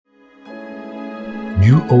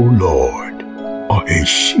You, O Lord, are a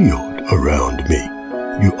shield around me.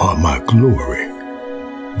 You are my glory,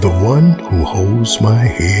 the one who holds my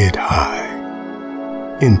head high.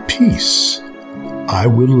 In peace, I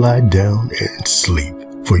will lie down and sleep,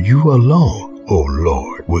 for you alone, O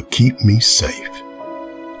Lord, will keep me safe.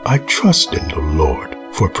 I trust in the Lord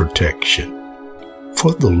for protection,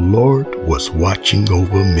 for the Lord was watching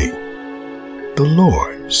over me. The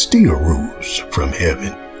Lord still rules from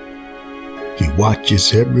heaven. He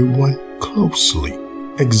watches everyone closely,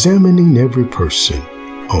 examining every person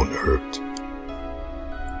on earth.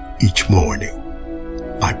 Each morning,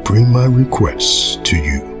 I bring my requests to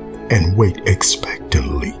you and wait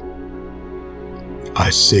expectantly.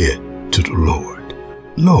 I said to the Lord,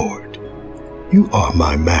 Lord, you are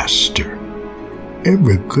my master.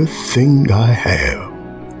 Every good thing I have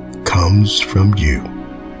comes from you.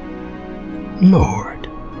 Lord,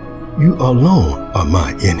 you alone are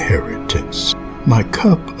my inheritance, my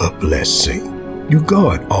cup of blessing. You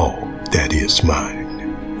guard all that is mine.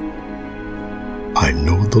 I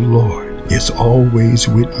know the Lord is always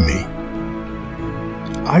with me.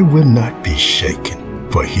 I will not be shaken,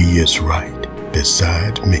 for he is right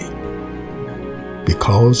beside me.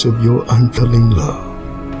 Because of your unfailing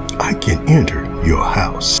love, I can enter your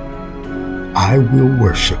house. I will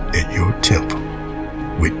worship at your temple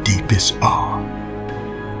with deepest awe.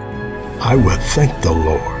 I will thank the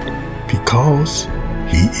Lord because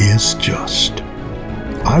he is just.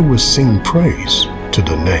 I will sing praise to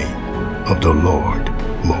the name of the Lord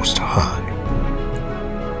Most High.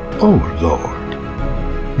 O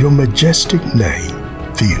Lord, your majestic name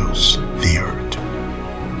fills the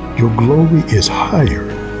earth. Your glory is higher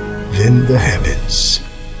than the heavens.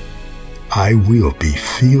 I will be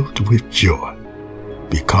filled with joy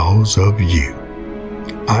because of you.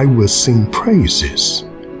 I will sing praises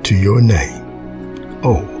to your name,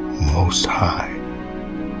 O Most High.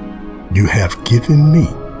 You have given me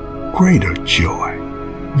greater joy.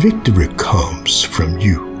 Victory comes from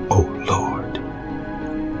you, O Lord.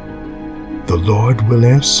 The Lord will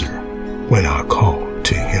answer when I call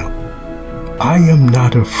to him. I am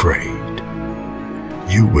not afraid.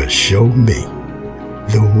 You will show me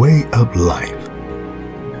the way of life,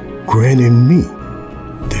 granting me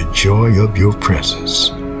the joy of your presence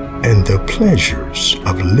and the pleasures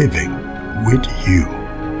of living with you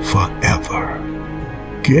forever.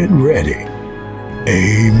 Get ready.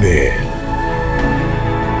 Amen.